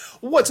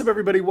What's up,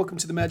 everybody? Welcome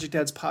to the Magic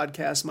Dads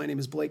podcast. My name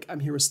is Blake.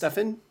 I'm here with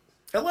Stefan.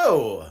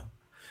 Hello.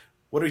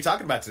 What are we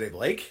talking about today,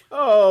 Blake?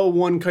 Oh,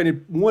 one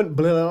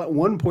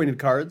pointed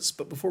cards.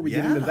 But before we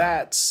get into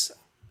that,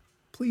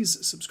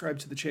 please subscribe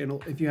to the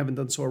channel if you haven't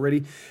done so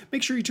already.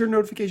 Make sure you turn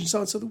notifications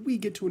on so that we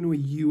get to annoy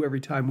you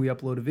every time we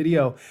upload a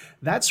video.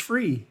 That's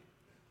free.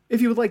 If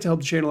you would like to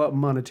help the channel out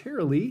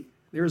monetarily,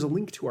 there is a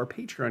link to our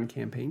Patreon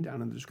campaign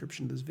down in the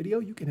description of this video.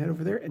 You can head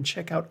over there and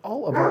check out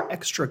all of our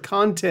extra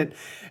content.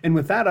 And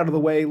with that out of the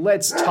way,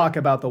 let's talk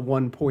about the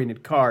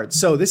one-pointed cards.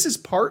 So this is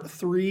part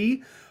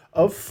 3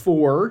 of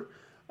 4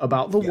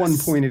 about the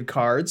one-pointed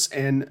cards.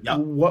 And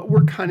what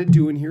we're kind of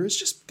doing here is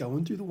just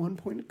going through the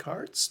one-pointed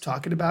cards,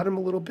 talking about them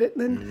a little bit,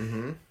 and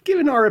then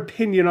giving our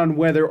opinion on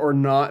whether or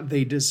not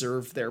they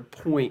deserve their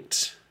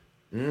point.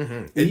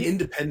 An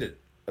independent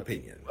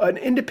opinion. An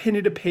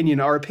independent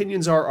opinion. Our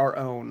opinions are our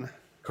own.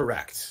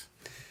 Correct.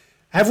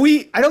 Have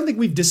we? I don't think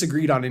we've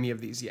disagreed on any of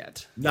these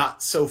yet.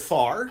 Not so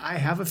far. I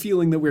have a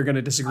feeling that we're going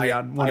to disagree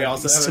on one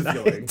of these tonight. I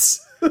also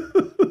have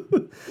a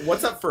feeling.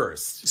 What's up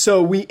first?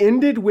 So we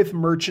ended with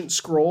Merchant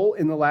Scroll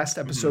in the last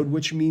episode,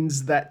 which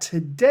means that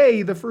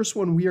today the first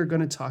one we are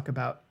going to talk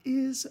about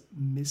is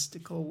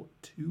Mystical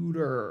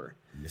Tutor.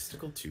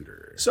 Mystical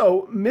Tutor.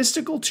 So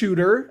Mystical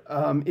Tutor,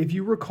 if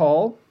you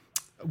recall,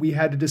 we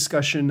had a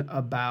discussion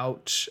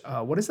about,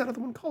 what is that other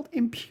one called?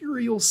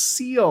 Imperial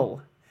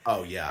Seal.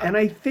 Oh, yeah. And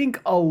I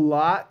think a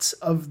lot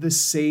of the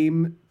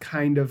same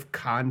kind of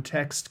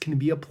context can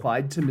be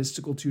applied to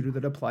Mystical Tutor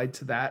that applied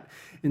to that,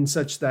 in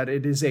such that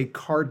it is a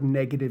card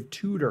negative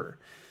tutor.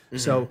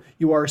 So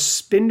you are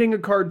spending a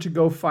card to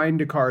go find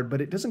a card,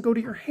 but it doesn't go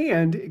to your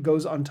hand. It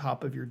goes on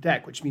top of your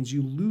deck, which means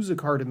you lose a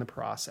card in the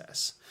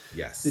process.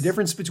 Yes. The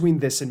difference between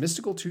this and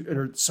Mystical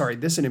Tutor,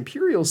 this and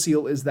Imperial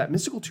Seal, is that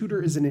Mystical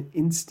Tutor is an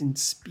instant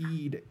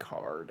speed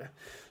card.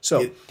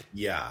 So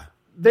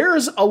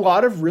there's a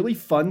lot of really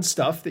fun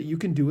stuff that you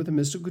can do with a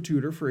Mystical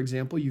Tutor. For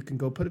example, you can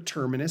go put a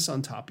Terminus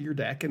on top of your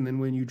deck, and then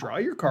when you draw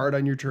your card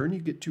on your turn,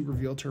 you get to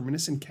reveal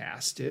Terminus and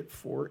cast it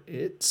for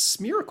its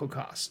miracle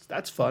cost.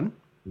 That's fun.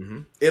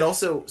 It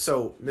also,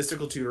 so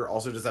Mystical Tutor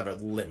also does have a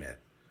limit.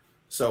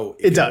 So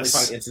it does.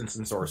 Only find instants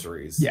and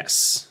sorceries.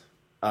 Yes.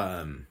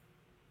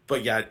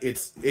 But yeah,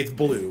 it's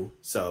blue,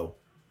 so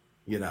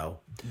you know,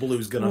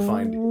 blue's gonna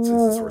find instants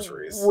and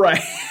sorceries.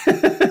 Right.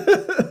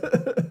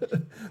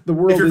 The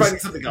world if you're is finding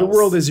something else. The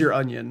world is your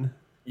onion.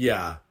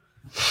 Yeah.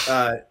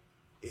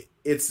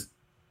 It's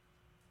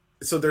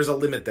so there's a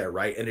limit there,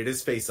 right? And it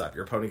is face up.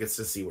 Your opponent gets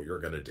to see what you're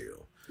gonna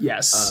do.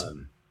 Yes.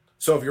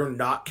 So if you're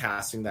not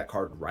casting that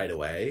card right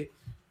away,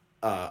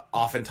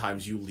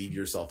 oftentimes you leave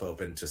yourself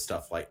open to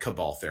stuff like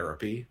Cabal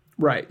Therapy.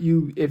 Right.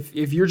 If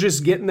you're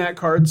just getting that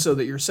card so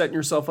that you're setting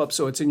yourself up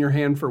so it's in your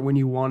hand for when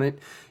you want it,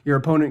 your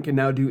opponent can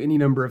now do any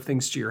number of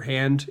things to your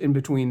hand in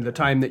between the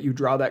time that you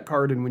draw that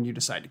card and when you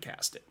decide to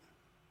cast it.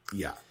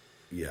 Yeah.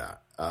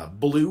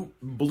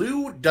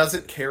 Blue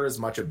doesn't care as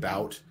much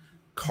about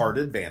card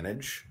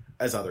advantage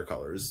as other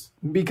colors.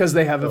 Because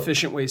they have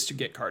efficient ways to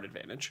get card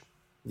advantage.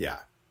 Yeah.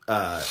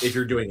 If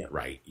you're doing it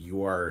right,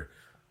 you are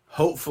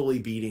hopefully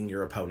beating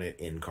your opponent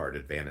in card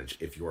advantage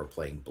if you are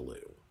playing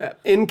blue.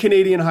 In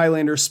Canadian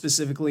Highlander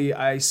specifically,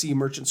 I see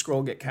Merchant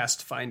Scroll get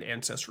cast to find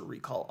Ancestral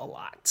Recall a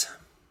lot.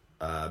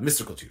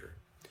 Mystical Tutor.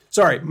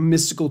 Sorry,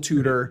 Mystical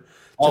Tutor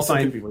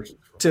Also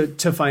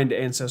to find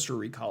Ancestral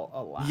Recall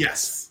a lot.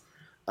 Yes.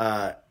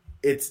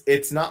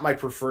 It's not my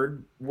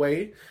preferred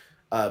way,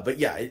 but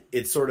yeah, it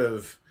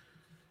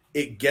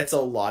gets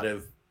a lot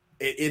of.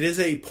 It is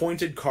a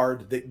pointed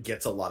card that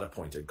gets a lot of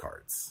pointed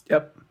cards.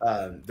 Yep.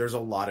 There's a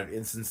lot of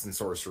instants and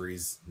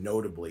sorceries,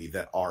 notably,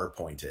 that are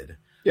pointed.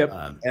 Yep.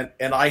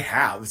 And I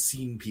have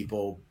seen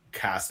people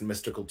cast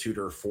Mystical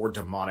Tutor for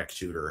Demonic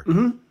Tutor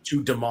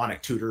to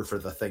Demonic Tutor for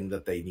the thing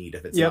that they need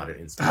if it's not an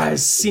instant. It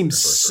seems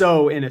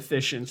so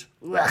inefficient.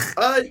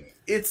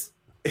 It's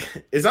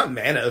not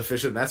mana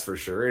efficient, that's for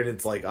sure, and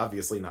it's like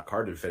obviously not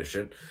card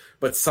efficient,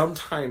 but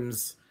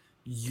sometimes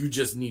you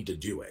just need to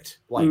do it.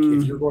 Like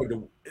if you're going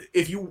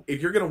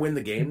to win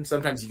the game,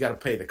 sometimes you got to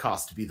pay the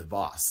cost to be the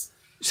boss.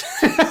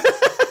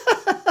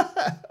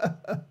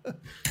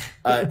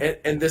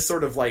 And this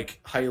sort of like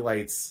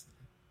highlights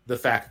the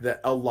fact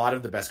that a lot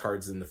of the best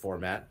cards in the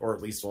format, or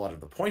at least a lot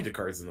of the pointed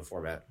cards in the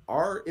format,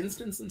 are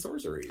instants and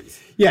sorceries.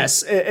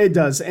 Yes, it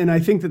does. And I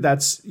think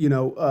that's,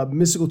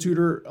 Mystical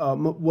Tutor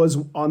was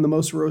on the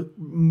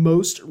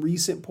most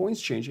recent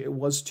points change. It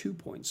was 2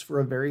 points for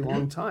a very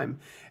long time,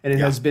 and it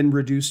has been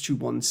reduced to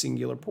 1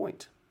 singular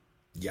point.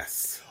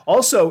 Yes.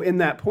 Also, in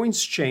that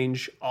points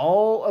change,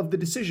 all of the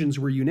decisions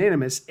were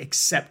unanimous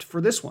except for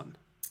this one.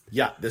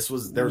 Yeah, there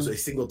was a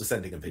single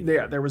dissenting opinion.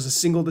 Yeah, there was a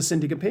single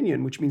dissenting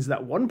opinion, which means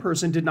that one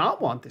person did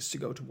not want this to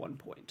go to 1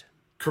 point.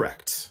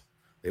 Correct.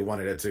 They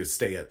wanted it to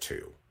stay at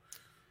 2.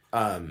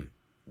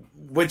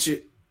 Which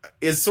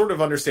is sort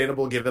of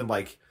understandable given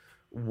like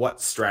what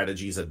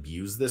strategies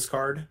abuse this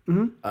card.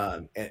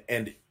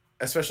 And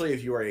especially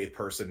if you are a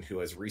person who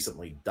has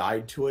recently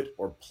died to it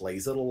or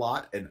plays it a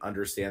lot and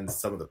understands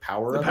some of the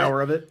power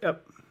of it.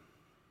 Yep.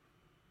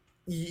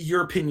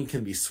 Your opinion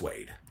can be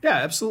swayed. Yeah,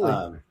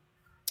 absolutely.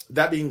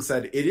 that being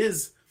said, it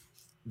is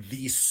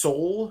the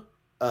sole.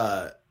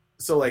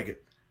 So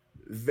like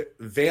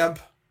Vamp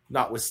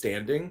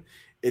notwithstanding,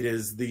 it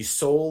is the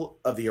soul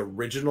of the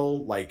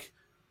original like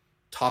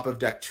top of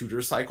deck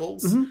tutor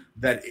cycles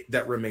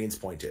that remains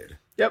pointed.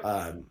 Yep.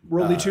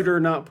 Worldly Tutor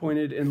not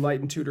pointed,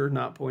 Enlightened Tutor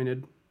not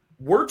pointed.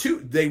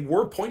 They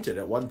were pointed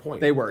at one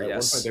point. They were, at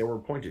yes. One point they were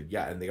pointed,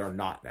 yeah, and they are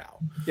not now.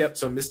 Yep.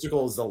 So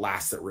Mystical is the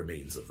last that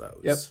remains of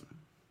those. Yep.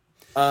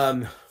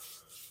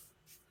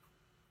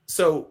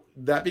 So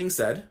that being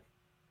said,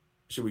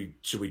 should we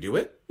do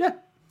it? Yeah.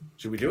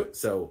 Should we do it?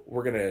 So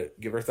we're gonna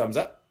give her thumbs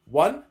up.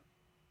 1,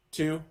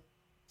 2,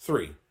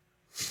 3.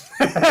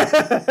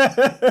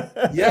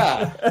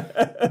 Yeah.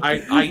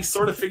 I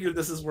sort of figured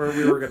this is where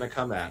we were gonna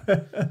come at.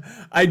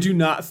 I do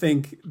not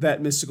think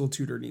that Mystical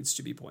Tutor needs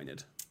to be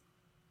pointed.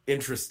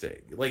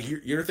 Interesting. Like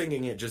you're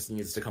thinking it just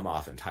needs to come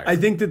off entirely. I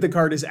think that the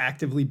card is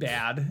actively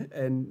bad,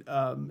 and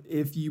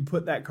if you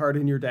put that card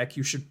in your deck,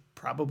 you should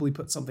probably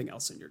put something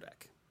else in your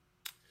deck.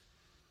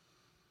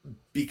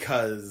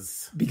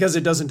 Because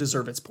it doesn't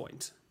deserve its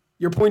point.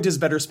 Your point is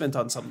better spent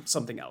on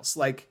something else,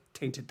 like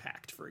Tainted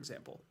Pact, for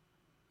example.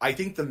 I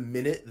think the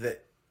minute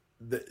that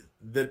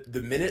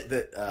the minute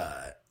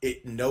that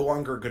it no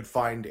longer could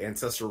find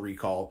Ancestral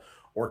Recall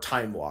or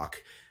Time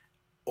Walk,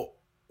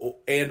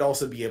 and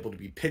also be able to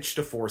be pitched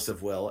to Force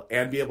of Will,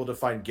 and be able to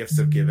find Gifts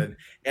of Given,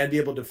 and be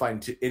able to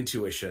find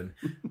Intuition,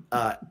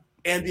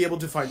 and be able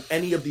to find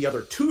any of the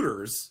other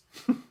tutors,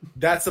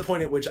 that's the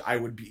point at which I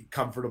would be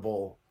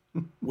comfortable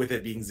with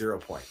it being 0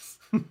 points.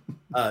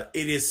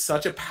 It is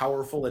such a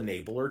powerful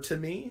enabler to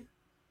me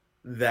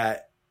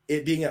that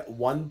it being at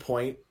 1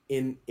 point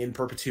in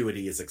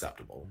perpetuity is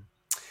acceptable.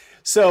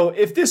 So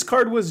if this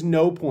card was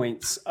no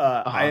points,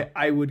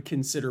 I would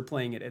consider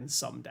playing it in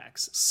some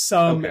decks.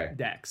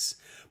 Decks.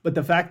 But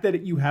the fact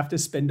that you have to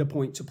spend a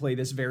point to play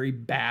this very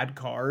bad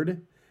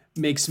card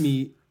makes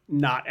me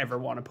not ever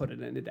want to put it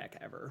in a deck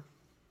ever.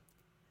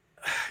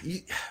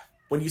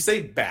 When you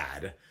say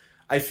bad,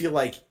 I feel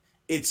like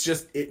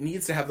it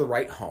needs to have the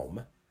right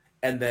home.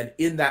 And then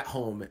in that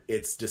home,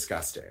 it's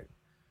disgusting.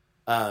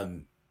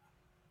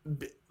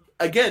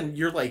 Again,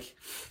 you're like,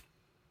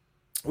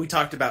 we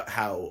talked about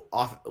how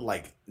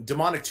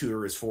Demonic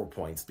Tutor is 4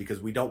 points because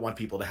we don't want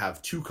people to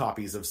have 2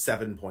 copies of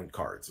 7-point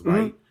cards,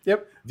 right? Mm-hmm.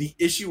 Yep. The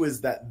issue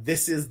is that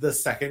this is the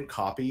second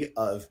copy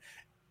of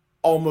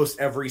almost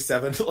every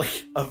 7,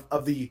 like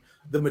of the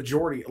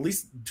majority, at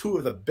least 2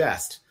 of the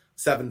best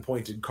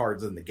 7-pointed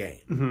cards in the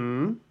game.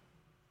 Mm-hmm.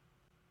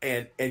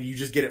 And you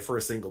just get it for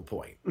a single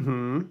point.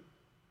 Mm-hmm.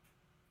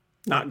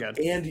 Not good.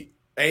 And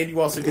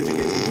you also get to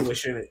get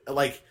Intuition.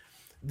 Like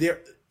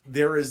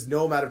there is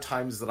no amount of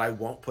times that I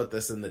won't put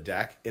this in a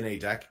deck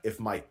if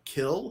my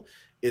kill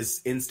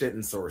is instant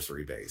and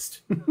sorcery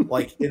based.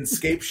 Like in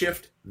Scape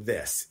Shift,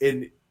 this.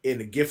 In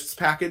a gifts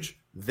package,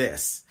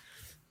 this.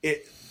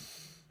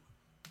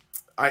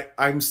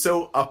 I'm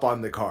so up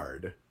on the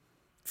card.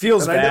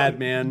 Feels bad,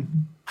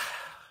 man.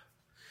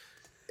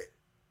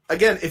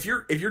 Again, if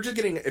you're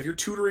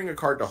tutoring a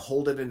card to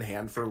hold it in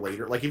hand for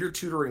later, like if you're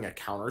tutoring a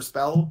counter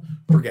spell,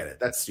 forget it.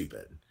 That's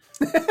stupid.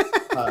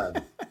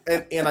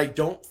 And I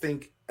don't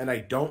think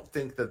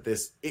that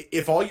this,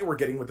 if all you were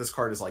getting with this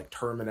card is like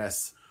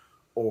Terminus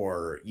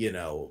or,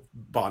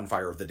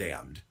 Bonfire of the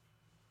Damned,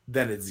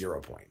 then it's 0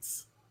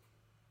 points.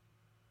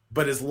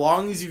 But as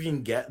long as you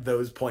can get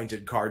those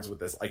pointed cards with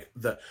this, like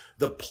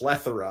the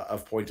plethora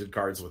of pointed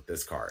cards with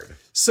this card.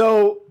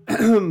 So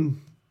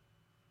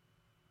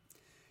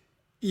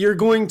you're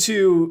going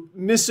to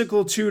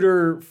Mystical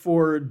Tutor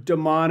for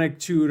Demonic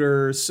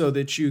Tutor so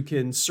that you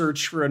can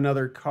search for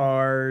another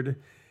card.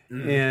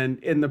 And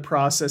in the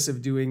process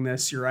of doing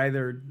this, you're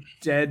either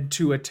dead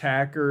to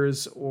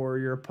attackers or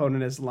your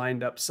opponent has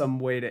lined up some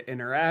way to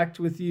interact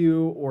with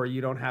you, or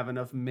you don't have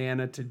enough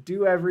mana to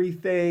do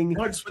everything.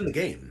 No, I just win the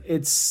game.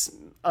 It's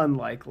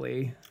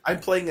unlikely. I'm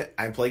playing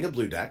a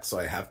blue deck, so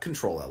I have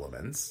control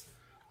elements.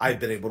 I've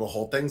been able to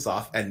hold things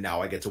off, and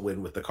now I get to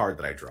win with the card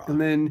that I draw. And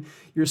then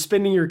you're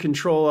spending your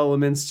control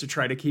elements to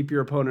try to keep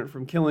your opponent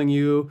from killing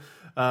you.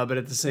 But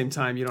at the same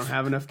time, you don't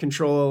have enough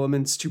control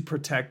elements to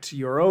protect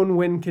your own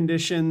win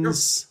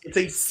conditions. It's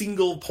a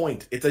single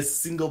point. It's a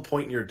single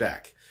point in your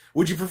deck.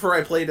 Would you prefer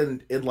I played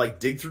in like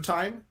Dig Through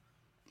Time?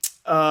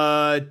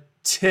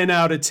 10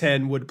 out of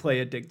 10 would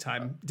play a Dig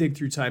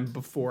Through Time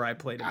before I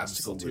played a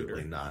Mystical Tutor.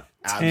 Absolutely not.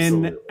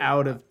 10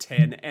 out of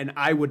 10, and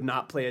I would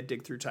not play a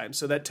Dig Through Time.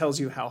 So that tells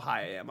you how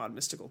high I am on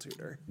Mystical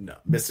Tutor. No,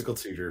 Mystical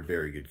Tutor,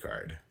 very good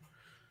card.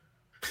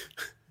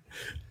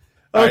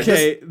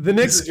 Okay, right, the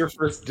next this is your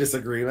first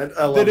disagreement.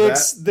 I love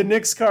that. The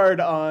next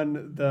card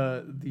on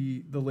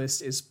the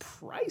list is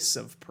Price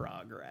of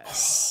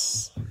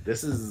Progress.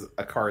 This is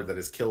a card that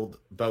has killed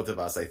both of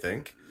us, I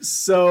think.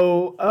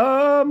 So,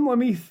 let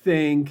me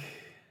think.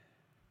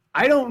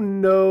 I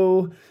don't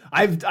know.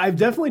 I've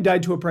definitely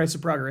died to a Price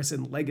of Progress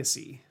in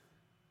Legacy.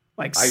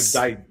 Like I've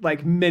died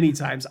like many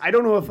times. I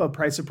don't know if a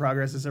Price of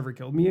Progress has ever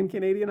killed me in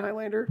Canadian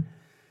Highlander.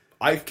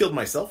 I've killed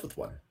myself with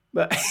one.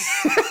 But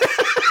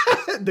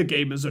the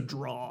game is a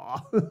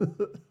draw.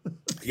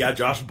 Yeah,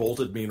 Josh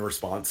bolted me in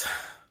response.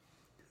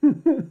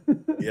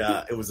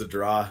 Yeah, it was a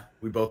draw.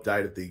 We both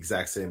died at the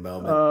exact same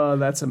moment. Oh,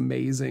 that's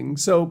amazing.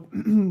 So,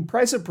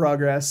 Price of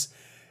Progress,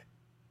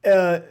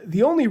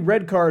 the only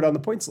red card on the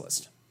points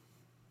list.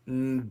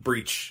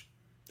 Breach.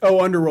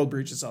 Oh, Underworld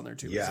Breach is on there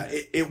too. Yeah,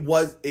 it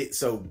was.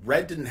 So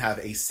red didn't have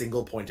a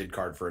single pointed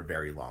card for a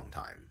very long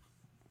time.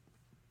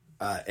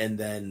 And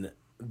then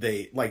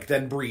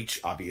then Breach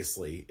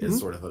obviously is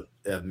sort of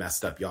a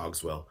messed up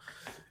Yogswill.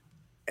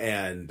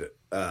 And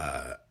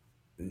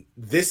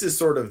this is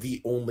sort of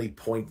the only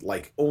point,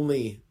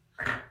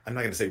 I'm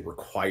not going to say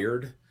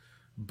required,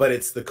 but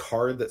it's the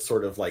card that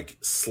sort of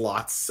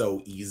slots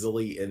so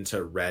easily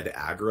into red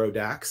aggro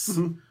decks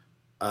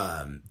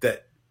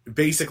that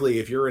basically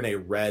if you're in a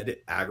red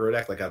aggro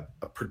deck, like a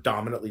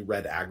predominantly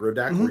red aggro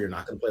deck where you're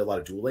not going to play a lot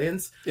of dual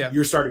lands,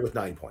 you're starting with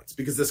 9 points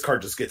because this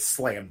card just gets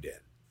slammed in.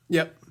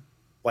 Yep.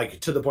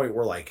 To the point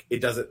where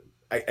it doesn't,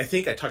 I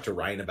think I talked to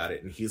Ryan about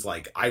it and he's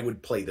like, I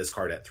would play this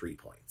card at 3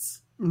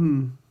 points.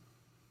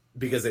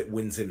 Because it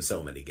wins him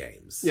so many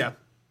games. Yeah.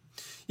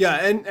 Yeah,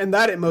 and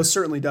that it most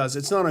certainly does.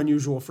 It's not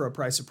unusual for a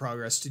Price of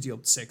Progress to deal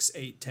 6,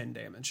 8, 10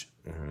 damage.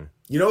 Mm-hmm.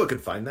 You know what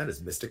could find that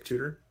is Mystic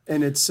Tutor.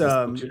 And it's it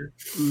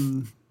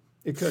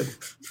could.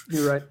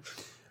 You're right.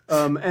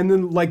 And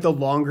then the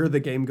longer the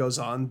game goes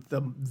on,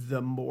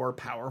 the more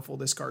powerful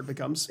this card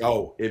becomes.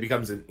 Oh, it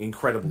becomes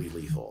incredibly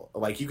lethal.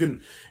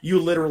 You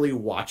literally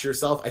watch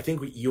yourself. I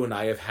think you and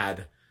I have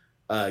had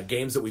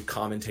games that we've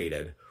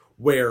commentated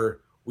where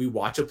we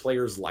watch a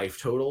player's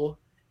life total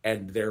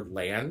and their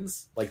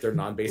lands, their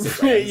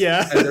non-basic lands.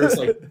 Yeah. And there's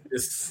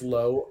this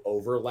slow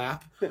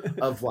overlap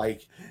of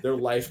their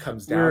life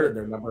comes down and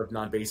their number of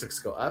non-basics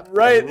go up.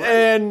 Right.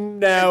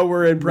 And now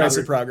we're in Price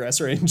of Progress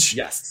range.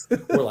 Yes.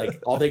 We're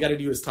all they got to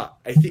do is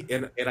talk. I think,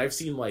 and I've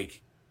seen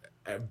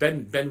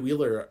Ben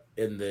Wheeler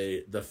in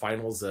the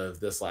finals of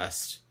this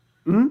last,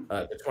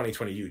 the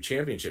 2020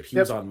 championship. He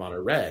was on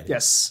mono red.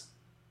 Yes.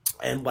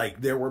 And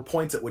there were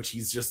points at which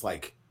he's just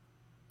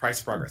Price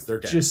of Progress. They're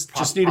dead.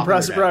 Just need a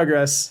Price of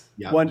Progress.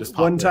 Yeah,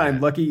 one time.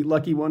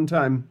 Lucky one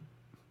time.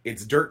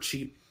 It's dirt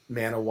cheap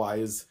mana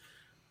wise.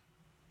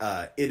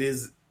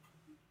 It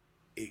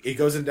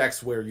goes in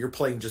decks where you're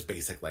playing just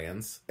basic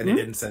lands, and it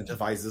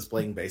incentivizes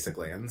playing basic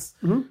lands.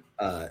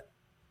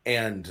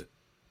 And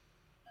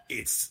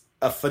it's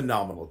a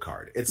phenomenal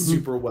card. It's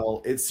super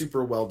well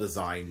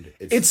designed.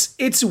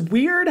 It's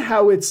weird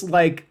how it's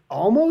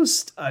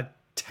almost a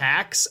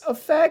tax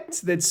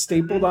effect that's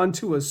stapled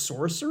onto a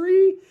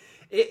sorcery.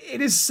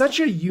 It is such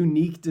a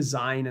unique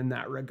design in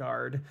that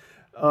regard.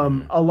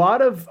 A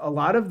lot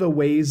of the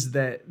ways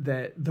that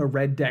the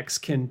red decks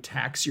can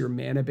tax your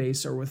mana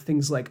base are with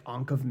things like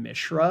Ankh of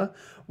Mishra,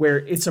 where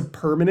it's a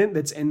permanent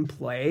that's in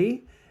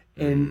play,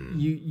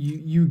 and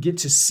you get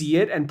to see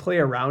it and play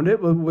around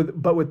it.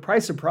 But with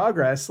Price of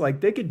Progress,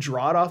 they could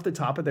draw it off the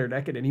top of their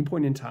deck at any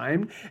point in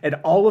time, and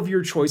all of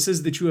your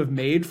choices that you have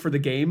made for the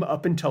game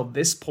up until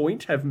this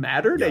point have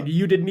mattered, and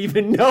you didn't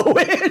even know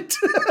it.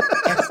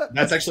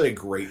 That's actually a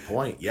great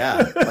point.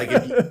 Yeah,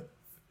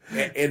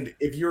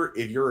 if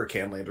you're a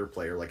Canlander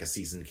player, a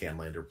seasoned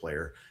Canlander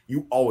player,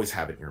 you always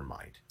have it in your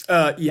mind.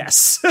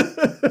 Yes.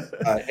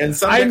 And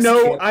some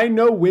I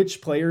know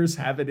which players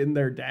have it in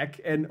their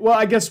deck, and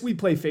I guess we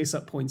play face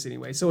up points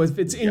anyway. So if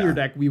it's in your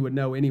deck, we would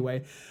know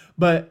anyway.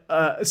 But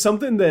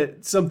something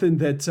that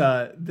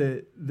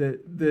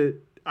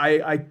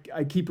I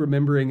keep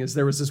remembering is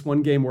there was this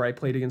one game where I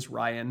played against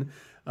Ryan.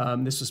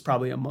 This was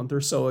probably a month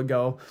or so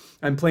ago.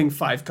 I'm playing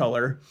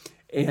 5-color,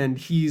 and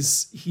he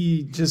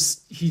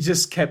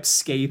just kept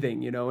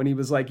scathing, and he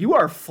was like, "You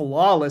are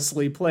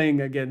flawlessly playing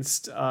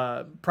against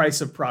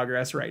Price of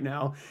Progress right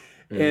now,"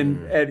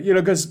 and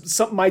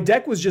because my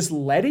deck was just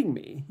letting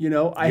me,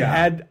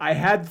 I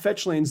had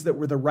fetch lanes that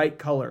were the right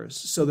colors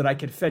so that I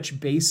could fetch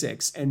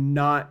basics and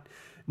not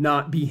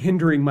be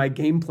hindering my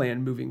game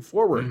plan moving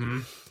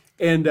forward.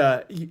 And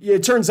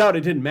it turns out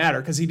it didn't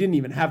matter because he didn't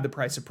even have the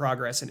Price of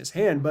Progress in his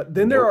hand. But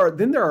then there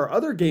are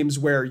other games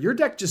where your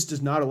deck just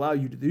does not allow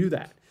you to do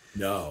that.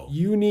 No,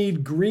 you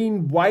need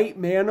green-white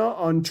mana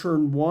on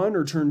turn 1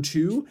 or turn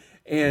 2,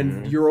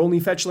 and your only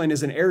fetch land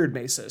is an Arid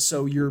Mesa.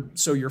 So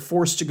you're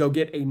forced to go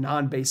get a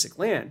non-basic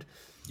land.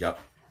 Yep.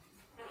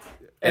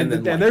 And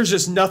there's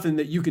just nothing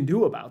that you can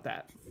do about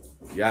that.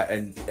 Yeah,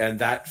 and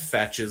that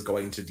fetch is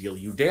going to deal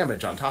you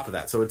damage on top of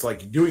that. So it's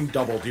doing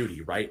double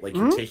duty, right?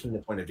 You're taking the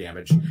point of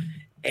damage.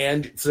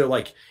 And so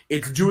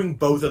it's doing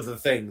both of the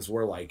things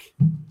where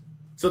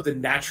so the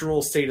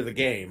natural state of the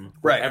game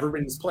where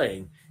everybody's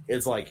playing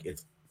is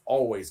it's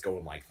always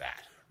going like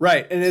that.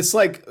 Right. And it's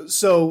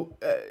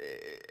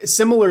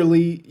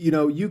similarly,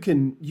 you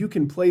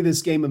can play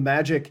this game of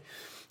Magic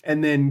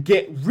and then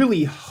get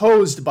really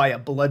hosed by a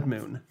Blood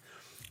Moon.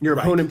 Your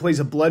opponent plays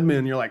a Blood Moon,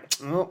 and you're like,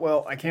 "Oh,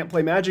 well, I can't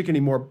play Magic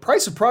anymore."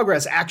 Price of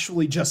Progress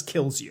actually just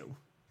kills you.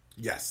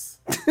 Yes.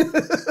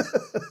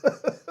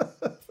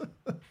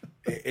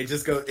 It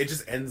just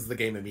ends the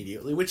game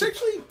immediately, which is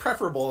actually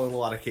preferable in a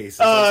lot of cases.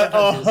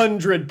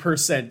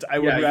 100%.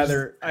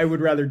 I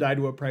would rather die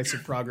to a Price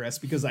of Progress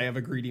because I have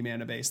a greedy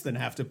mana base than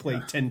have to play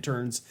 10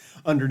 turns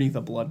underneath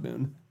a Blood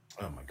Moon.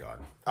 Oh my god.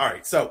 All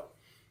right, so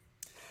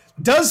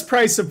Does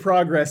Price of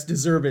Progress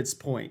deserve its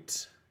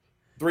point?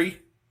 3,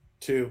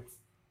 2,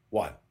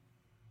 1.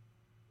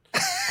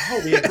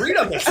 Oh, we agreed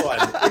on this one.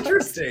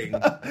 Interesting.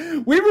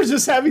 We were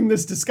just having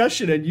this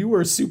discussion, and you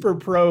were super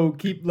pro.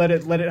 Let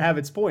it have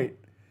its point.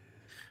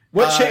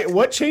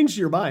 What changed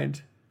your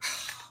mind?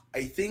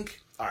 I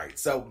think. All right,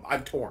 so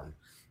I'm torn.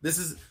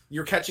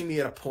 You're catching me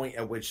at a point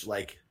at which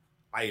like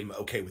I am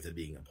okay with it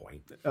being a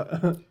point,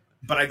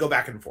 but I go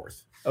back and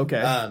forth.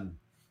 Okay.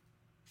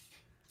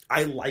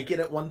 I like it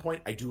at one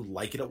point. I do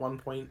like it at one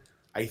point.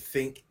 I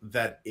think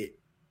that it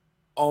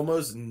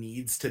almost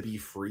needs to be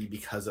free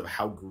because of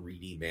how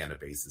greedy mana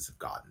bases have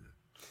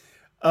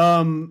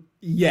gotten.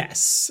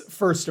 Yes.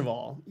 First of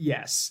all,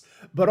 yes.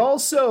 But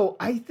also,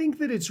 I think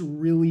that it's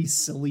really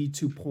silly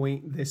to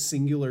point this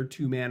singular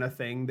 2-mana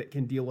thing that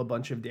can deal a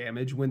bunch of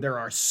damage when there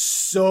are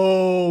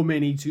so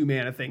many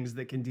 2-mana things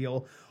that can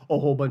deal a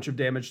whole bunch of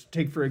damage.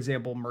 Take, for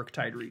example,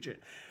 Murktide Regent.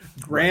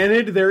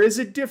 Granted, there is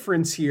a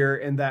difference here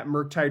in that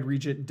Murktide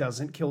Regent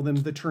doesn't kill them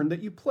the turn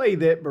that you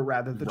played it, but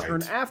rather the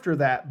turn after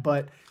that.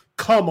 But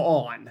come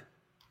on.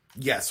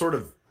 Yeah, sort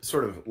of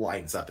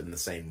lines up in the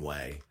same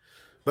way.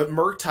 But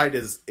Murktide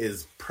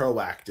is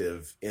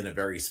proactive in a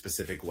very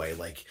specific way.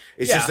 Like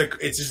it's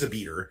just a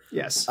beater.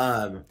 Yes.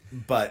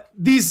 But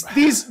these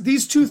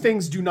two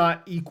things do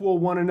not equal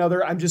one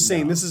another. I'm just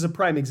saying this is a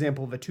prime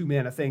example of a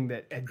 2-mana thing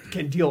that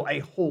can deal a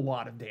whole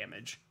lot of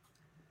damage.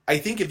 I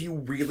think if you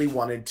really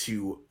wanted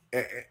to,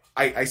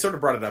 I sort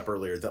of brought it up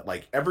earlier that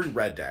like every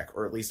red deck,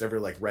 or at least every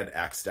like red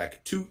Axe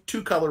deck, two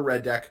color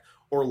red deck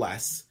or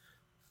less,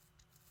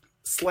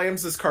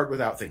 slams this card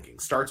without thinking.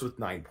 Starts with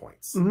 9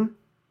 points. Mm-hmm.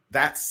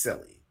 That's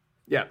silly.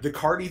 Yeah. The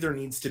card either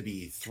needs to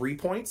be 3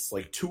 points,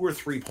 like 2 or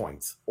 3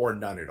 points, or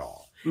none at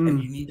all. Mm.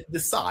 And you need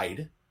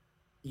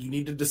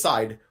to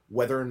decide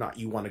whether or not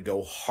you want to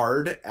go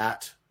hard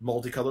at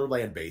multicolor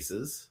land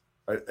bases,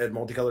 at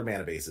multicolor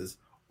mana bases,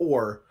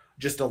 or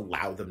just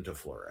allow them to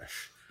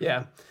flourish.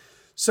 Yeah.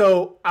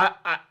 So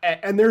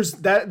there's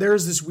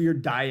this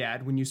weird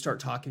dyad when you start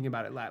talking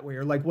about it that way,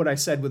 or like what I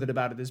said with it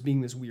about it as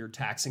being this weird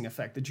taxing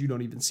effect that you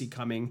don't even see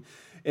coming,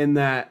 in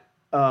that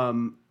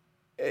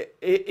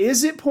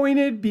is it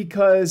pointed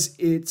because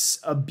it's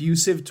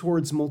abusive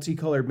towards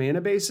multicolored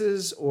mana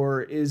bases,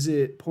 or is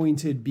it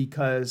pointed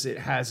because it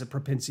has a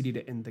propensity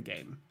to end the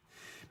game?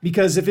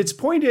 Because if it's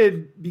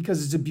pointed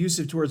because it's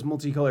abusive towards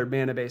multicolored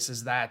mana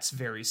bases, that's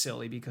very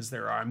silly, because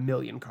there are a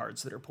million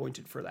cards that are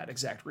pointed for that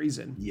exact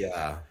reason.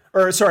 Yeah.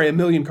 Or sorry, a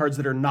million cards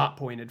that are not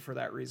pointed for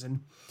that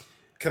reason.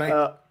 Can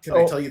I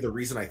tell you the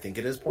reason I think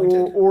it is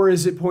pointed? Or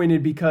is it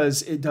pointed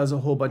because it does a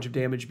whole bunch of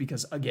damage?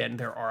 Because again,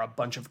 there are a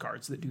bunch of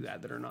cards that do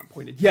that are not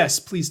pointed. Yes,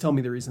 please tell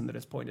me the reason that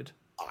it's pointed.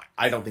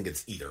 I don't think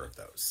it's either of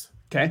those.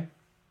 Okay.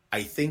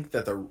 I think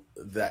that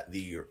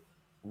the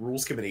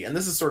rules committee, and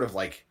this is sort of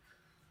like,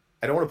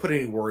 I don't want to put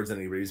any words in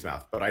anybody's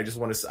mouth, but I just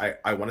want to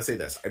I want to say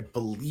this. I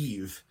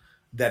believe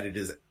that it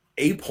is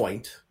a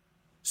point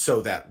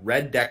so that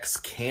red decks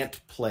can't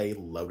play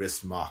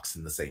Lotus Mox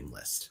in the same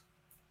list.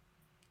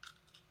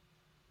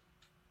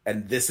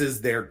 And this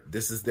is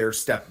their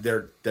step,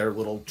 their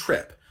little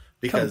trip,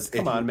 because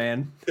come on,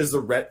 man. Because the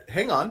red,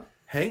 hang on,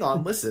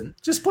 listen.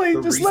 Just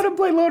let them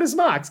play Lotus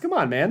Mox. Come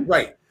on, man.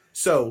 Right.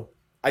 So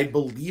I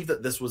believe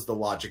that this was the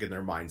logic in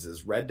their minds: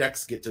 is red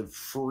decks get to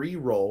free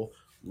roll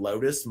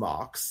Lotus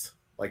Mox,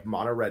 like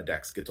mono red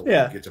decks get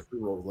to free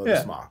roll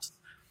Lotus Mox,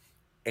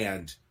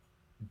 and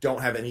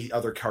don't have any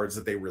other cards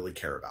that they really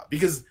care about,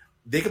 because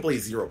they can play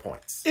 0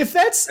 points. If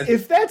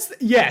that's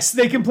yes,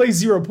 they can play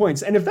 0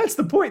 points. And if that's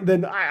the point,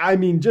 then I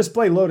mean, just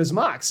play Lotus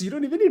Mox. You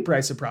don't even need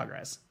Price of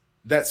Progress.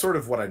 That's sort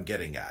of what I'm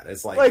getting at.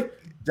 It's like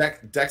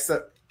decks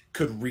that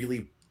could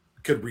really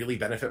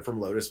benefit from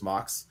Lotus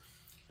Mox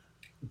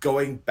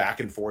going back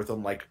and forth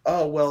on like,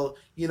 oh, well,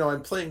 you know,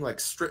 I'm playing like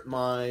Strip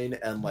Mine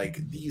and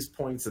like these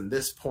points and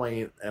this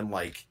point, and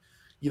like,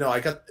 you know,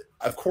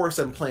 of course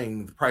I'm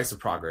playing the Price of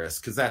Progress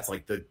because that's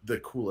like the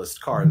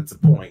coolest card. That's a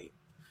point.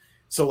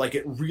 So like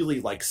it really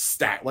like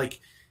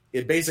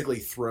it basically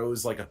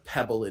throws like a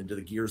pebble into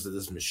the gears of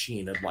this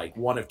machine, and like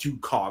one of 2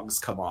 cogs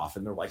come off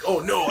and they're like, oh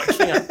no, I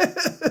can't.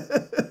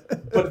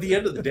 But at the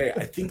end of the day,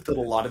 I think that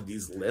a lot of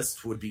these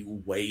lists would be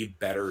way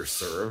better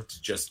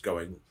served just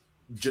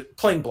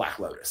playing Black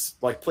Lotus.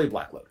 Like play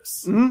Black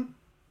Lotus. Mm-hmm.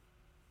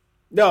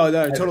 No,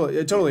 I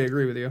totally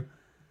agree with you.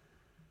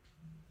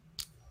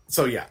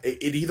 So yeah,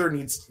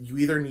 you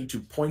either need to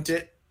point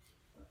it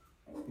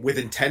with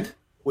intent,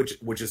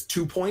 which is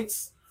 2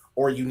 points,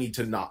 or you need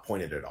to not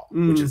point it at all,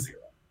 which is 0.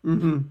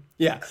 Mm-hmm.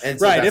 Yeah, and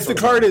so right. If the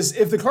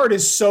card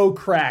is so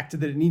cracked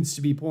that it needs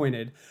to be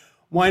pointed,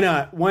 why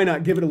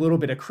not give it a little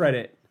bit of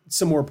credit,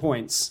 some more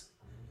points?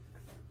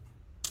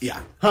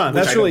 Yeah,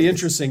 that's really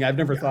interesting. I've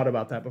never thought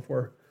about that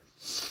before.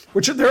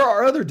 Which there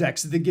are other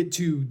decks that get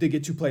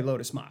to play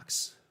Lotus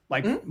Mox,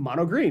 like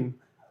mono green,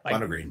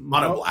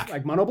 mono black,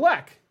 like mono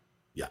black.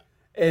 Yeah,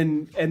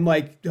 and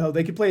like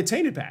they could play a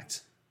Tainted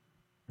Pact.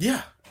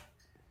 Yeah,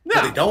 no,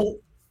 but they don't.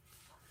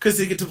 Because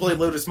they get to play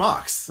Lotus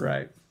Mox.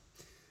 Right.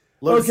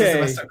 Lotus is the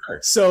Okay, messed up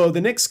card. so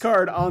the next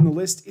card on the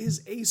list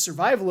is a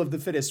Survival of the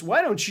Fittest.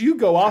 Why don't you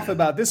go off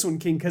about this one,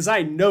 King? Because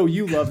I know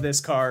you love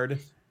this card.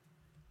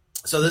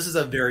 So this is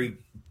a very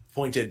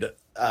pointed.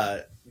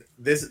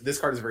 This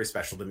card is very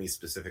special to me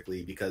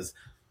specifically because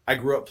I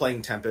grew up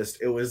playing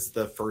Tempest. It was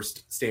the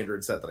first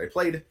standard set that I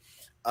played,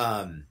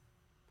 and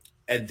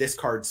this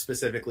card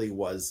specifically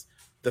was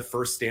the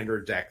first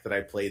standard deck that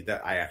I played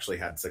that I actually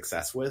had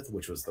success with,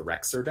 which was the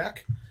Rexer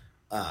deck,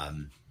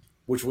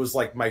 which was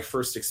like my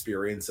first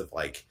experience of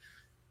like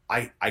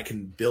I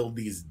can build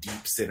these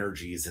deep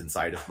synergies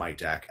inside of my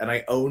deck. And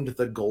I owned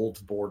the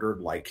gold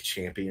bordered like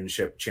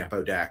championship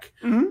Champo deck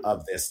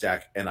of this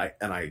deck, and I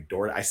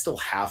adored it. I still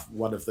have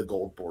one of the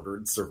gold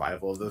bordered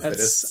Survival of the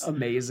Fittest. That's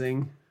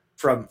amazing.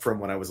 From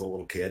when I was a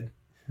little kid.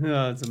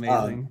 Oh, it's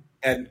amazing.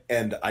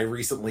 And I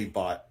recently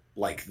bought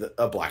like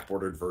a black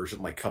bordered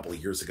version like a couple of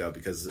years ago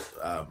because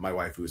my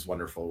wife, who was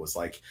wonderful, was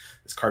like,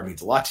 this card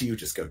means a lot to you,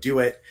 just go do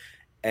it.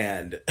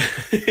 And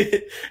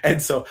and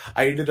so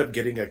I ended up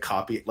getting a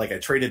copy, like I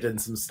traded in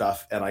some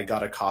stuff and I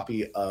got a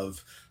copy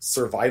of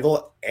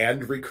Survival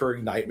and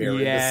Recurring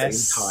Nightmare at the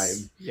same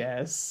time.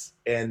 Yes.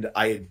 And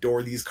I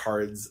adore these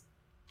cards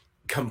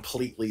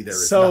completely. There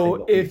is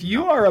so if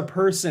you are a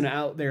person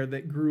out there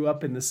that grew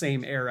up in the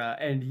same era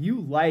and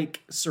you like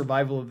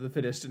Survival of the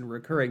Fittest and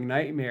Recurring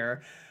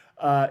Nightmare,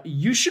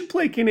 you should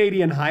play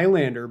Canadian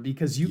Highlander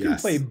because you can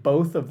play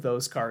both of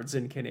those cards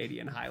in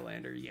Canadian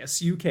Highlander.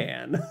 Yes, you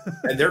can.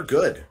 And they're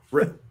good.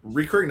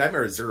 Recurring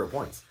Nightmare is 0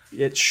 points.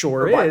 It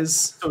sure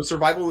is. So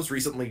Survival was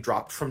recently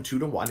dropped from 2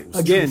 to 1. It was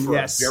again, 2 for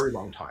yes, a very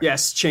long time.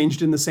 Yes,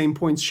 changed in the same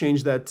points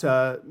change that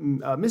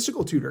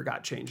Mystical Tutor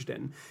got changed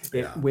in.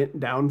 It went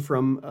down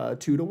from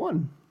 2 to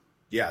 1.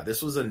 Yeah,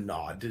 this was a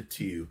nod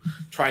to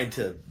trying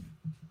to,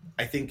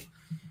 I think,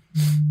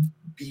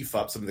 beef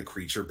up some of the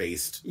creature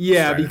based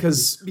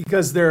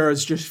because there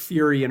is just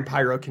fury and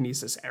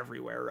pyrokinesis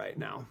everywhere right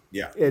now,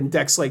 and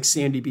decks like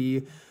Sandy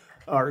B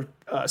are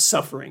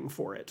suffering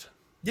for it,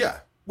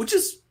 which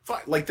is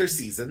fine. Like there's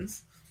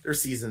seasons for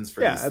these things.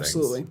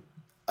 Absolutely.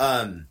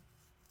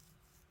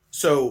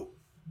 So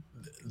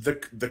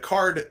the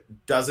card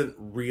doesn't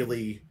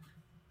really,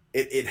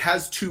 it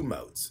has 2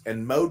 modes,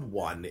 and mode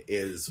 1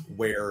 is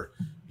where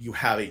you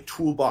have a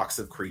toolbox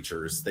of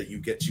creatures that you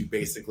get to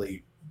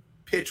basically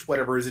pitch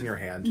whatever is in your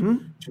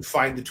hand to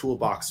find the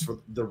toolbox for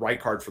the right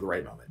card for the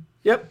right moment.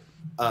 Yep.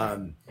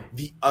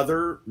 The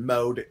other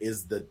mode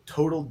is the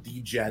total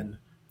degen,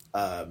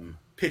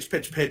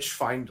 pitch,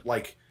 find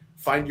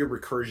your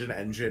recursion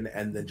engine,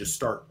 and then just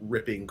start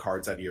ripping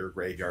cards out of your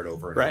graveyard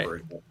over and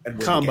over.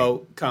 And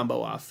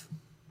combo off.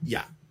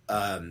 Yeah.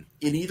 In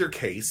either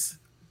case,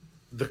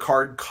 the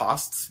card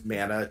costs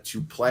mana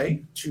to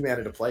play, 2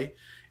 mana to play,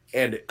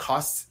 and it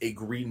costs a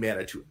green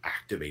mana to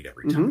activate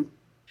every time.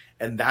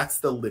 And that's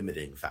the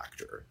limiting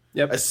factor.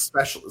 Yep.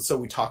 Especially, so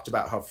we talked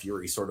about how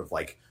Fury sort of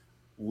like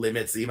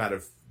limits the amount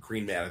of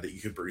green mana that you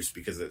could produce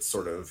because it's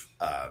sort of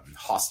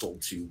hostile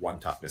to 1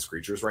 toughness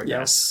creatures right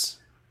now. Yes.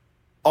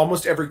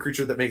 Almost every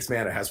creature that makes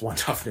mana has 1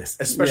 toughness,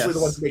 especially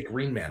the ones that make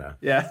green mana.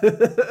 Yeah.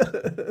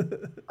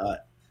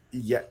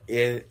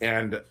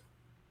 And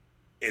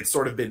it's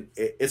sort of been,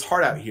 it's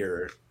hard out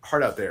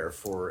there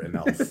for an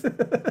elf.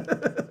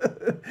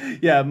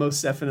 Yeah,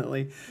 most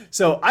definitely.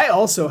 So I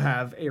also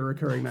have a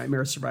Recurring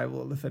Nightmare Survival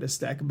of the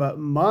Fittest deck, but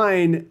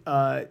mine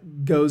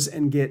goes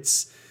and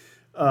gets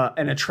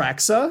an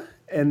Atraxa,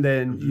 and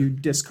then you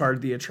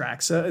discard the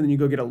Atraxa, and then you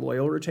go get a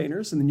Loyal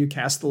Retainers, and then you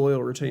cast the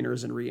Loyal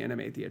Retainers and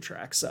reanimate the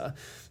Atraxa.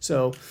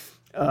 So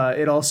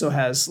it also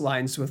has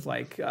lines with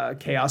like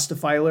Chaos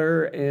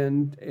Defiler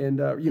and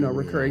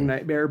Recurring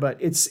Nightmare, but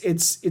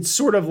it's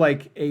sort of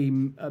like a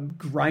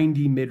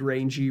grindy,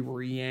 mid-rangey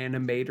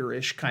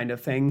reanimator-ish kind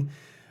of thing.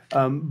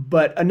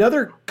 But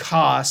another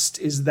cost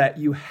is that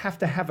you have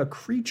to have a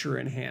creature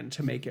in hand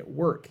to make it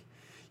work.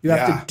 You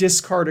have to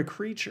discard a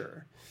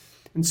creature.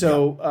 And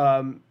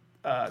so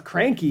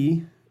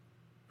Cranky,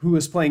 who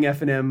was playing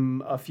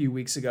FNM a few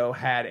weeks ago,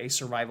 had a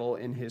Survival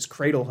in his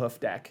Cradlehoof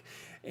deck.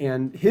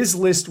 And his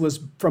list was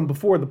from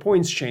before the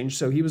points changed,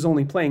 so he was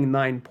only playing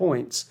 9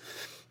 points.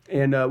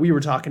 And we were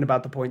talking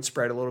about the point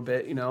spread a little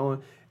bit,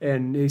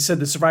 and he said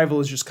the Survival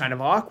is just kind of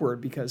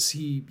awkward because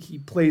he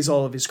plays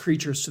all of his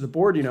creatures to the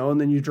board, and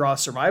then you draw a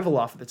Survival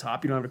off at the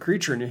top. You don't have a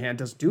creature in your hand,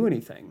 doesn't do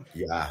anything.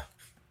 Yeah.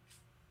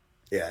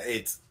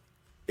 It's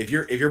if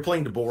you're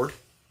playing the board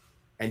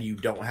and you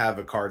don't have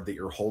a card that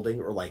you're holding,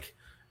 or like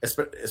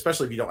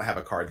especially if you don't have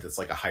a card that's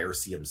like a higher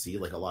CMC,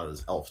 like a lot of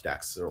those elf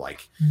decks are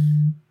like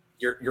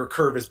your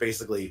curve is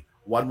basically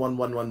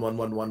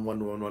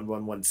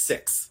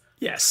 1/1/1/1/1/1/1/1/1/1/6.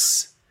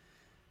 Yes.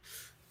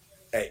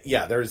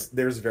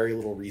 There's very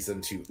little reason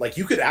to, like,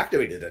 you could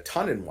activate it a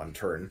ton in 1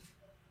 turn,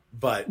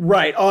 but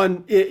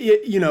on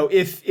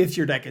if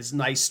your deck is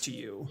nice to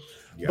you,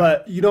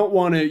 but you don't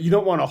want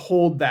to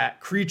hold that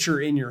creature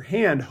in your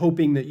hand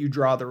hoping that you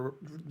draw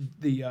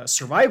the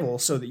Survival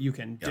so that you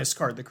can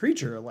discard the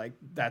creature. Like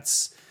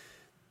that's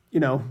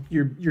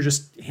you're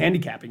just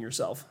handicapping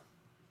yourself.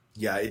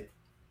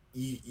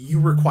 you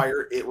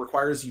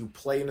requires you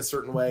play in a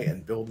certain way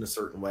and build in a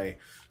certain way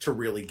to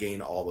really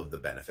gain all of the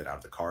benefit out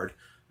of the card.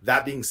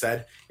 That being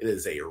said, it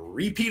is a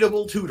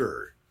repeatable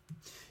tutor.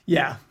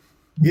 Yeah.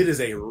 It is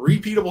a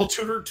repeatable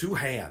tutor to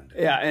hand.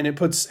 Yeah, and it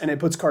puts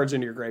cards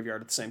into your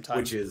graveyard at the same time,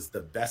 which is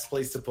the best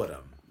place to put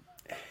them.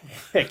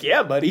 Heck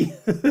yeah, buddy.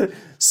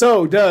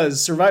 So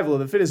does Survival of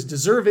the Fittest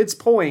deserve its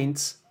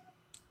points?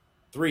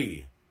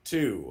 3,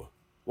 2,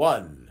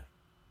 1.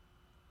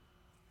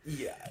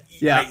 Yeah.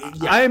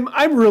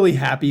 I'm really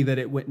happy that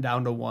it went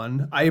down to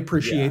 1. I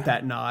appreciate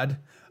that nod.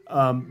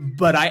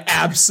 But I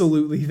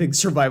absolutely think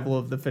Survival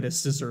of the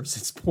Fittest deserves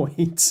its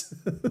points.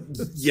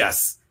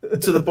 Yes.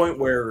 To the point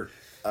where,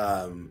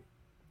 I'm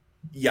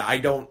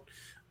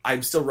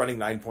still running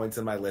 9 points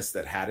in my list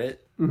that had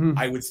it. Mm-hmm.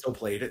 I would still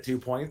play it at 2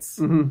 points.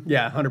 Mm-hmm.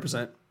 Yeah,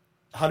 100%.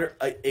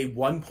 A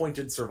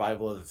 1-pointed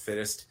Survival of the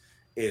Fittest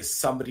is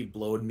somebody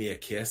blowing me a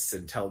kiss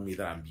and telling me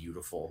that I'm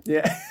beautiful.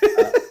 Yeah.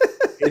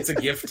 It's a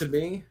gift to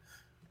me.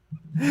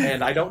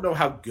 And I don't know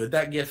how good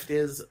that gift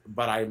is,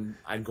 but I'm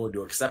going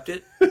to accept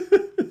it.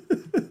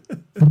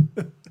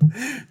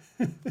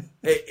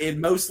 It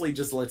mostly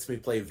just lets me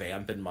play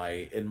Vamp in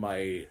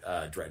my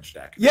Dredge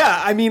deck.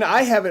 Yeah, I mean,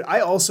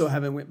 I also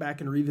haven't went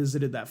back and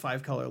revisited that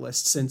 5-color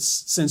list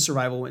since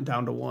Survival went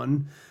down to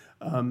 1.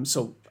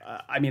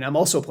 I mean, I'm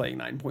also playing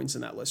 9 points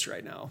in that list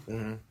right now.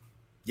 Mm-hmm.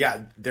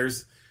 Yeah,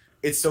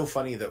 it's so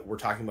funny that we're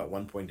talking about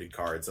 1-pointed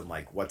cards and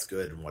like what's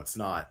good and what's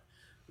not,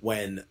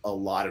 when a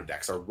lot of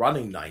decks are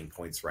running 9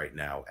 points right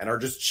now and are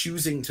just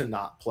choosing to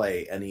not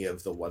play any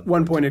of the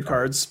one-pointed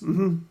cards.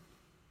 Mm-hmm.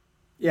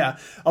 Yeah,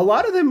 a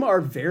lot of them are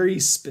very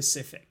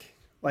specific.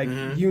 Like,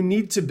 you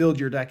need to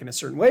build your deck in a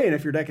certain way, and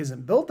if your deck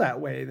isn't built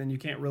that way, then you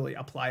can't really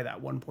apply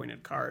that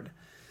one-pointed card.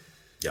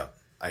 Yeah,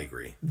 I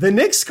agree. The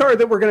next card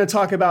that we're going to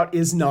talk about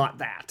is not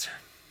that.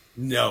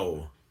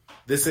 No.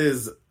 This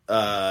is...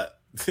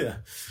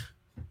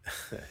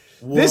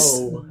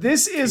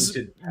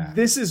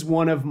 This is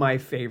one of my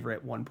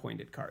favorite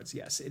one-pointed cards.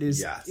 Yes, it is.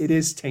 Yes. It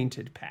is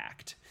Tainted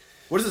Pact.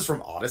 What is this,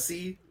 from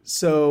Odyssey?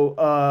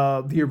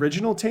 So the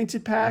original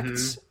Tainted Pact.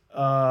 Mm-hmm.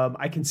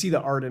 I can see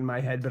the art in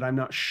my head, but I'm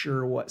not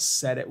sure what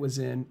set it was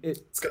in.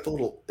 It's got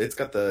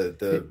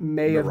the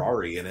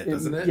Mirari in it,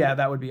 doesn't it? Yeah,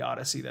 that would be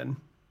Odyssey then.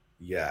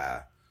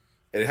 Yeah,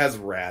 it has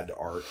rad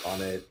art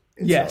on it.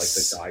 And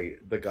yes, so,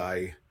 like the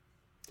guy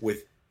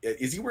with,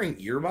 is he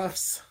wearing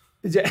earmuffs?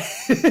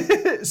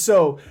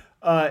 So,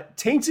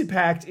 Tainted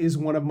Pact is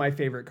one of my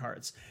favorite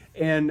cards,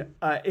 and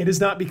it is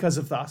not because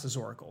of Thassa's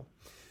Oracle.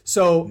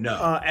 So,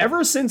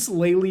 ever since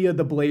Lelia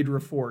the Blade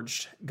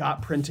Reforged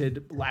got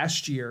printed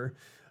last year,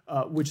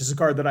 which is a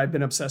card that I've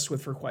been obsessed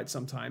with for quite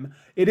some time,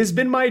 it has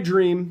been my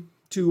dream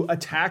to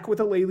attack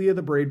with a Lelia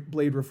the Blade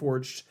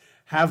Reforged,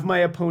 have my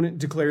opponent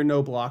declare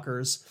no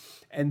blockers,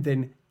 and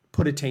then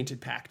put a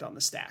Tainted Pact on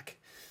the stack.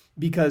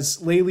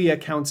 Because Lelia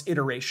counts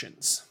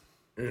iterations.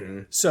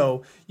 Mm-hmm.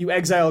 So you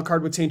exile a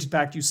card with Tainted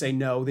Pact, you say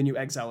no, then you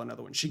exile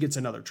another one. She gets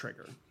another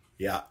trigger.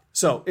 Yeah.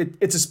 So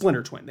it's a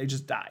Splinter Twin. They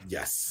just die.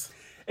 Yes.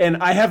 And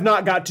I have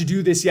not got to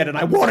do this yet, and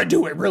I want to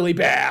do it really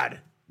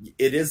bad.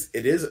 It is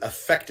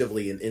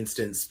effectively an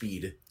instant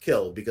speed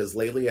kill because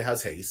Lelia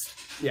has haste.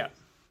 Yeah.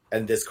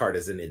 And this card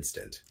is an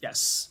instant.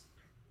 Yes.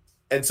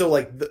 And so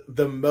like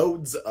the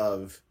modes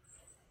of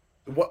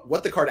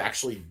what the card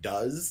actually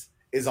does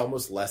is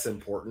almost less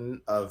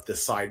important of the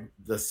side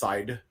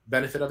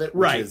benefit of it,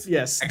 which is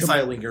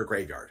exiling your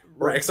graveyard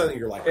or exiling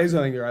your library.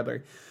 Exiling your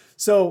library.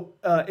 So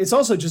it's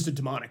also just a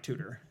demonic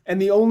tutor.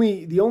 And the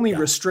only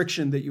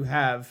restriction that you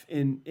have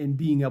in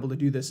being able to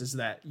do this is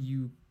that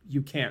you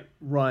can't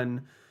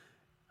run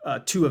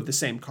 2 of the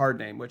same card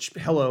name, which,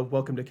 hello,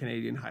 welcome to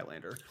Canadian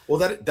Highlander. Well,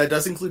 that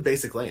does include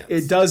basic lands.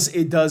 It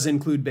does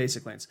include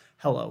basic lands.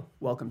 Hello,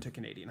 welcome to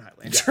Canadian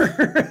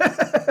Highlander.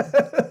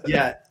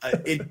 Yeah.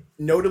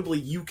 Notably,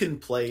 you can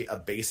play a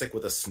basic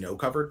with a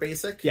snow-covered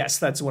basic. Yes,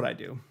 that's what I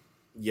do.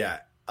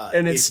 Yeah.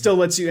 And it still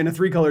lets you, in a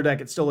 3-color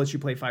deck, it still lets you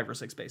play 5 or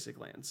 6 basic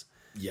lands.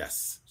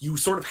 Yes. You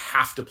sort of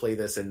have to play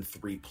this in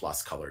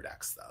 3+ color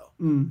decks, though.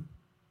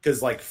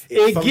 Because, like,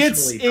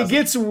 it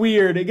gets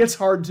weird. It gets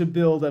hard to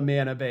build a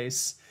mana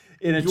base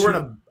in a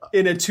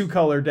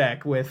 2-color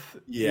deck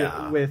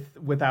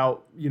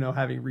without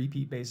having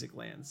repeat basic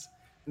lands.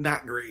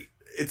 Not great.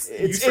 It's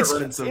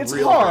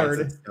real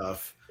hard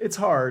stuff. It's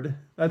hard.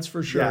 That's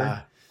for sure.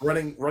 Yeah.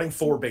 Running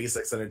 4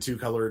 basics in a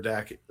 2-color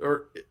deck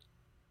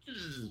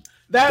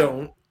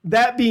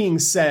That being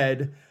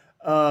said,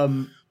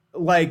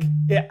 like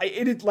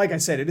I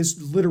said, it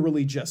is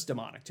literally just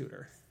demonic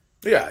tutor.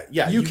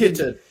 Yeah.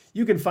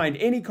 You can find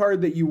any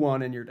card that you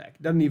want in your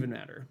deck. Doesn't even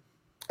matter.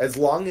 As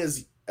long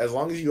as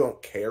you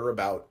don't care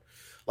about,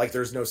 like,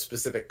 there's no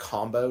specific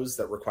combos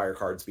that require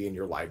cards be in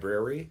your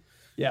library.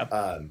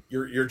 Yeah.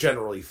 You're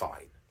generally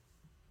fine.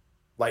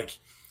 Like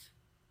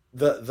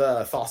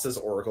the Thassa's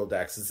Oracle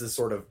decks,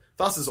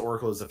 Thassa's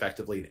Oracle is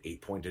effectively an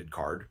 8-pointed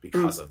card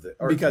because of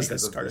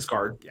this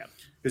card. Yeah.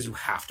 Because you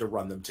have to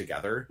run them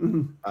together.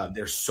 Mm-hmm.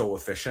 They're so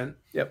efficient.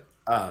 Yep.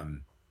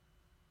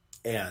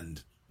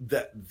 And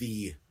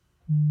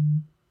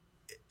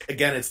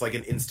again, it's like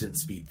an instant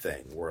speed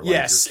thing. Where, like,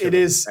 yes, it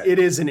is. It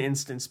is an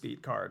instant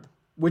speed card,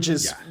 which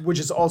is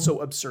also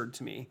absurd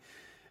to me.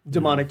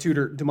 Demonic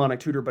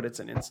tutor, but it's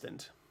an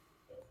instant.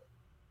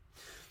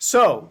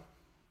 So,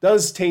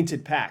 does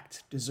Tainted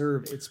Pact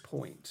deserve its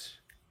point?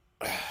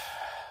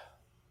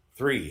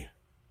 3,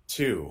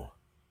 2,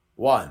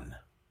 1,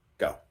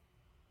 go.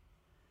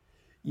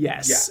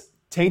 Yes. Yeah.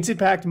 Tainted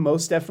Pact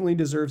most definitely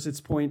deserves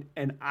its point,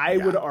 and I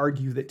would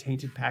argue that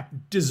Tainted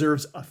Pact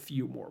deserves a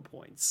few more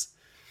points.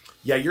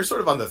 Yeah, you're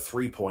sort of on the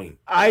 3-point.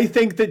 I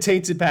think that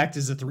Tainted Pact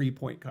is a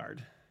 3-point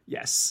card.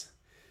 Yes.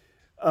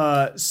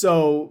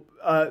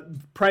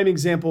 Prime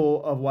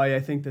example of why I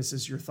think this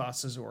is your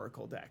Thassa's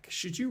Oracle deck.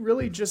 Should you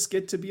really just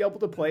get to be able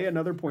to play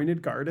another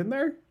pointed card in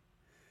there?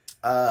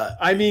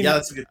 I mean, yeah,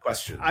 that's a good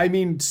question. I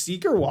mean,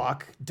 Seeker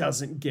Walk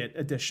doesn't get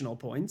additional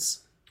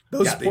points.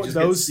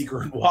 Those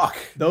Seeker and Walk.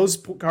 Those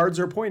cards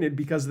are pointed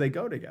because they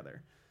go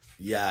together.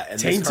 Yeah, and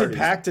Tainted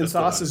Pact and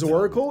Thassa's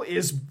Oracle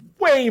is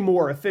way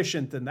more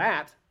efficient than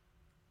that.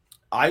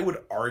 I would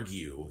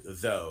argue,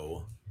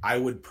 though, I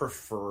would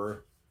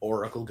prefer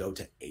Oracle go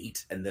to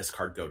 8 and this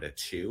card go to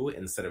 2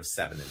 instead of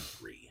 7 and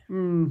 3.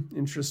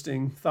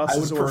 Interesting.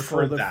 Thassa's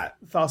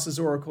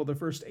Oracle, the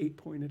first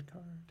 8-pointed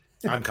card.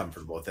 I'm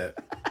comfortable with it.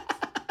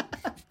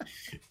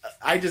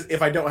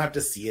 If I don't have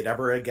to see it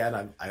ever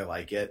again, I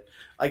like it.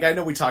 Like, I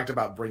know we talked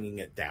about bringing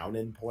it down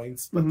in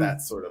points, but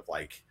that's sort of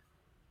like...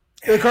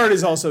 The card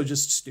is also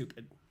just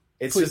stupid.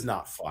 It's just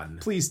not fun.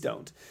 Please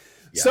don't.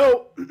 Yeah.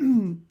 So,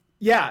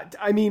 yeah,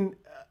 I mean,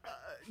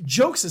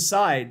 jokes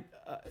aside,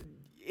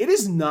 it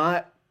is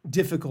not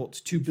difficult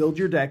to build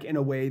your deck in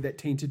a way that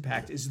Tainted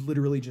Pact is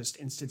literally just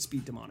instant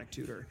speed Demonic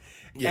Tutor.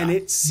 Yeah. And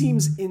it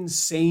seems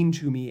insane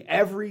to me.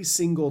 Every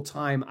single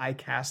time I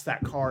cast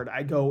that card,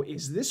 I go,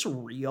 is this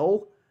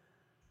real?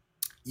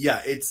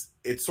 Yeah, it's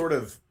sort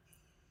of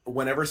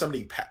whenever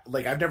somebody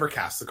like, I've never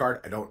cast the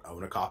card. I don't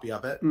own a copy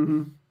of it.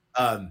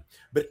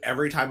 But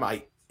every time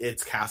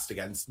it's cast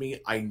against me,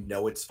 I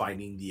know it's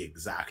finding the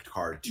exact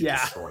card to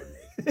destroy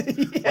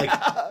me. Like,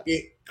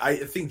 I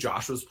think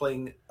Josh was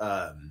playing.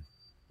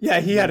 Yeah,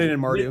 he had it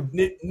in Mardu.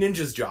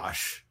 Ninja's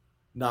Josh,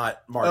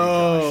 not Mardu.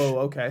 Oh,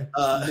 Josh. Okay.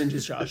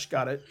 Ninja's Josh,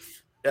 got it.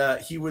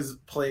 He was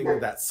playing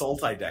that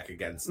Sultai deck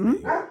against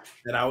me,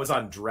 and I was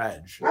on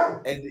Dredge,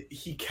 and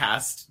he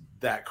cast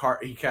that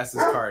card. He cast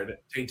his card,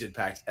 Tainted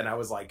Pact, and I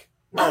was like,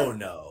 "Oh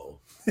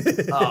no!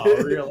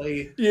 Oh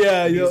really?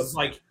 Yeah." He was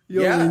like,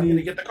 "Yeah, I'm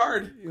gonna get the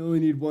card." You only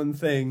need one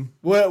thing.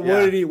 What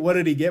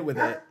did he get with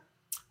it?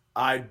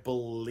 I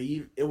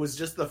believe it was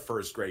just the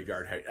first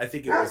graveyard hit. I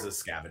think it was a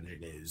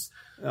Scavenging Ooze.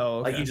 Oh,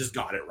 okay. Like, he just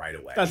got it right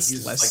away.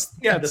 He's less.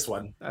 Like, this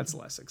one. That's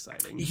less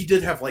exciting. He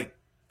did have like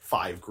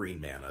 5 green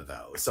mana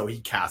though, so he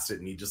cast it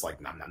and he just like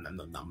nom nom nom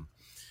nom nom.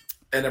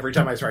 And every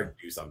time I try to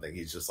do something,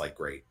 he's just like,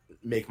 "Great,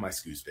 make my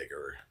Scoos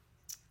bigger."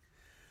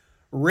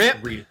 Rip.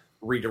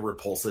 Rita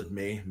repulsed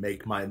me.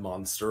 Make my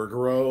monster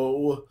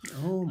grow.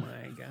 Oh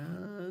my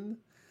god!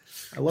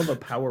 I love a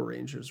Power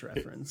Rangers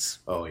reference.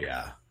 Oh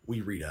yeah,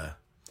 we Rita.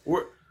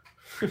 We're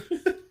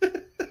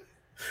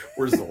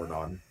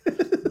Zordon.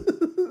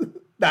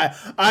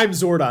 I'm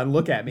Zordon.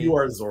 Look at me. You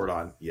are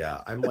Zordon.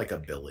 Yeah, I'm like a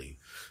Billy.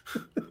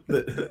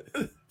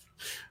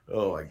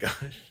 Oh my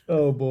gosh.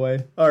 Oh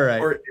boy. All right.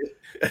 Or,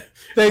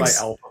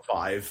 thanks. My Alpha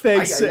 5.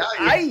 Thanks.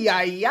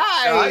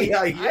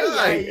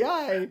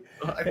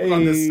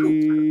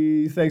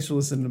 Thanks for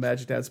listening to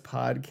Magic Dad's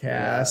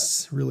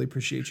podcast. Yeah. Really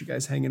appreciate you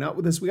guys hanging out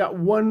with us. We got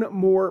one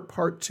more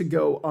part to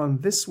go on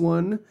this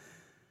one.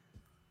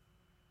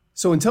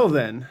 So until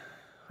then,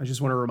 I just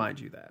want to remind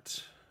you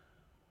that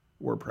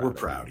we're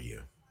proud of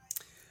you.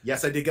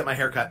 Yes, I did get my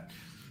hair cut.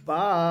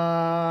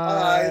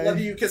 Bye. I love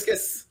you. Kiss,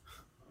 kiss.